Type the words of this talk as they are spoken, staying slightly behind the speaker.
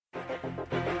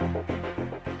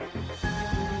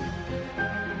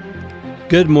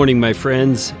Good morning, my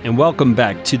friends, and welcome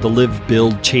back to the Live,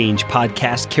 Build, Change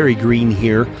podcast. Kerry Green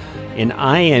here, and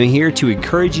I am here to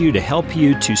encourage you, to help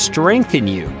you, to strengthen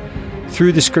you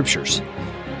through the scriptures,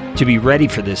 to be ready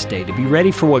for this day, to be ready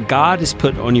for what God has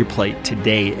put on your plate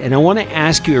today. And I want to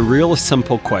ask you a real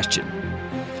simple question.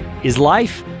 Is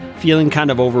life feeling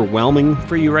kind of overwhelming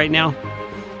for you right now?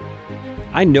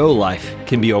 I know life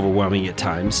can be overwhelming at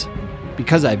times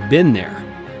because I've been there.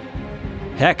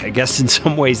 Heck, I guess in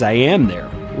some ways I am there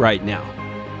right now.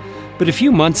 But a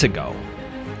few months ago,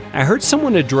 I heard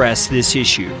someone address this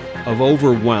issue of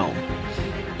overwhelm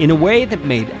in a way that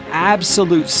made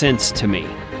absolute sense to me.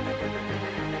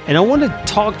 And I want to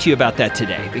talk to you about that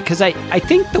today because I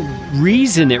think the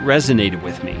reason it resonated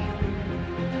with me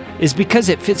is because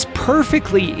it fits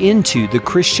perfectly into the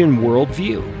Christian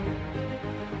worldview,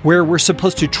 where we're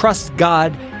supposed to trust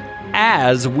God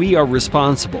as we are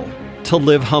responsible to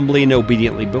live humbly and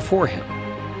obediently before Him.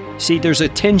 See, there's a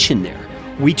tension there.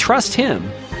 We trust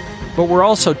Him, but we're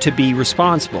also to be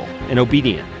responsible and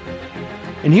obedient.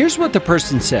 And here's what the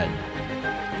person said.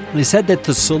 They said that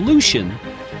the solution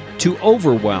to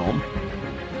overwhelm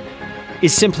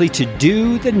is simply to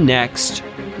do the next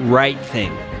right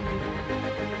thing.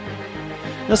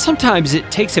 Now, sometimes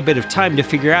it takes a bit of time to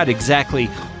figure out exactly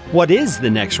what is the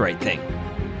next right thing.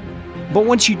 But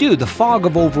once you do, the fog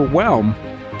of overwhelm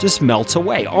just melts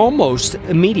away almost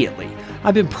immediately.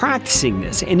 I've been practicing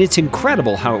this, and it's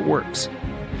incredible how it works.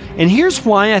 And here's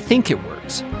why I think it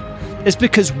works. It's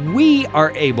because we are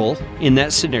able, in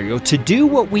that scenario, to do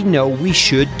what we know we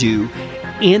should do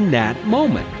in that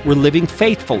moment. We're living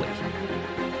faithfully.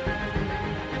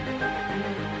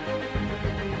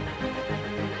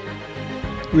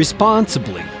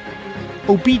 Responsibly,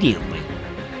 obediently.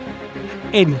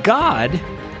 And God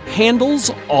handles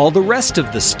all the rest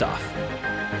of the stuff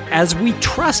as we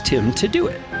trust Him to do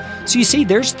it. So you see,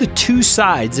 there's the two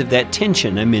sides of that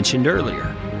tension I mentioned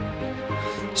earlier.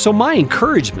 So my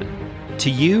encouragement to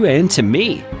you and to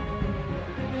me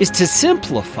is to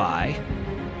simplify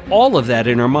all of that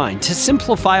in our mind, to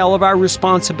simplify all of our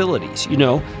responsibilities,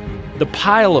 the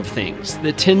pile of things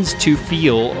that tends to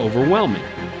feel overwhelming.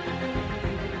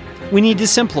 We need to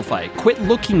simplify it. Quit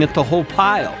looking at the whole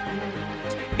pile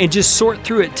and just sort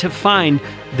through it to find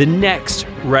the next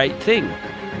right thing.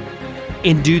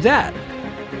 And do that.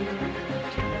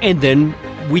 And then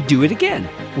we do it again.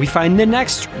 We find the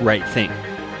next right thing.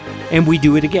 And we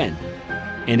do it again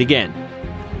and again.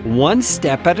 One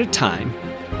step at a time,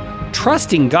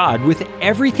 trusting God with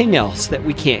everything else that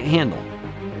we can't handle.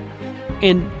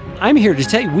 And I'm here to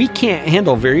tell you, we can't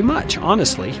handle very much,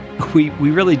 honestly. We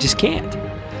really just can't.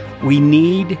 We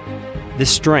need the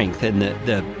strength and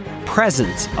the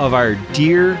presence of our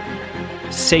dear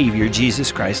Savior,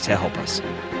 Jesus Christ, to help us.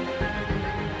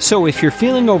 So if you're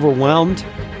feeling overwhelmed,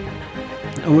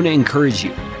 I want to encourage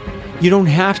you. You don't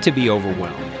have to be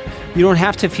overwhelmed. You don't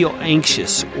have to feel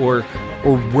anxious or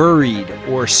worried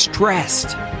or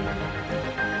stressed.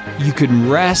 You can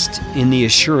rest in the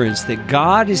assurance that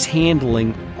God is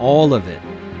handling all of it.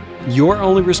 Your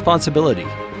only responsibility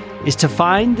is to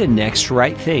find the next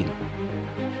right thing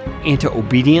and to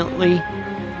obediently,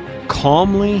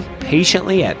 calmly,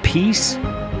 patiently, at peace,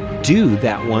 do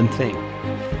that one thing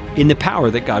in the power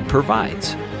that God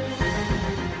provides.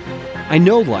 I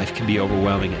know life can be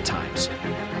overwhelming at times,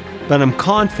 but I'm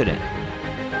confident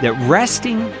that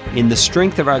resting in the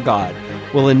strength of our God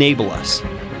will enable us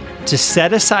to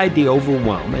set aside the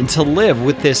overwhelm and to live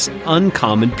with this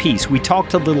uncommon peace. We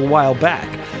talked a little while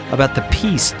back about the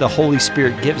peace the Holy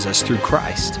Spirit gives us through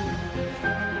Christ.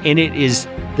 And it is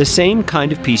the same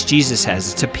kind of peace Jesus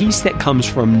has. It's a peace that comes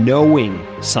from knowing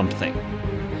something,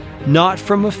 not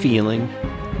from a feeling,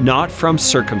 not from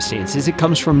circumstances. It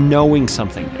comes from knowing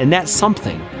something. And that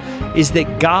something is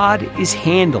that God is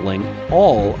handling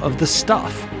all of the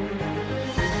stuff.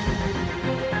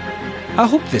 I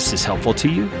hope this is helpful to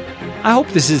you. I hope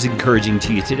this is encouraging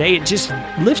to you today. It just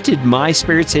lifted my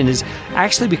spirits and has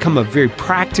actually become a very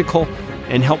practical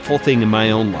and helpful thing in my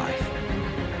own life.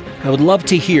 I would love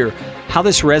to hear how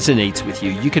this resonates with you.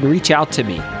 You can reach out to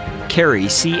me, Kerry,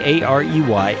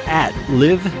 C-A-R-E-Y, at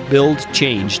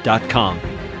livebuildchange.com.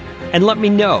 And let me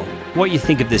know what you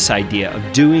think of this idea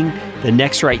of doing the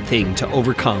next right thing to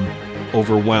overcome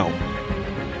overwhelm.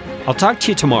 I'll talk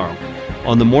to you tomorrow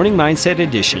on the Morning Mindset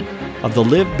edition of the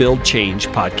Live, Build, Change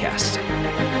podcast.